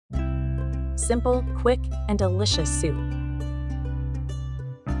simple, quick, and delicious soup.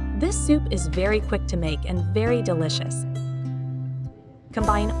 This soup is very quick to make and very delicious.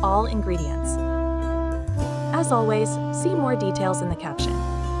 Combine all ingredients. As always, see more details in the caption.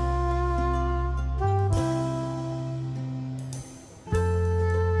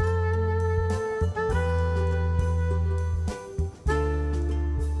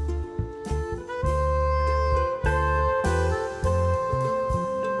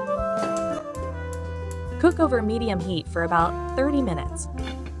 Cook over medium heat for about 30 minutes.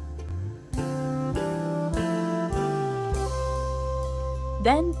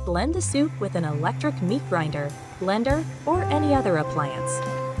 Then blend the soup with an electric meat grinder, blender, or any other appliance.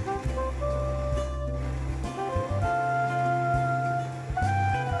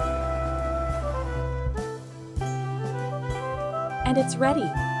 And it's ready.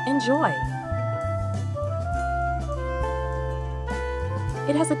 Enjoy!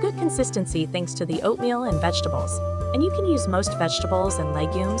 It has a good consistency thanks to the oatmeal and vegetables, and you can use most vegetables and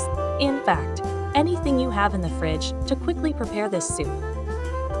legumes, in fact, anything you have in the fridge, to quickly prepare this soup.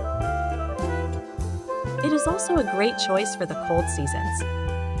 It is also a great choice for the cold seasons.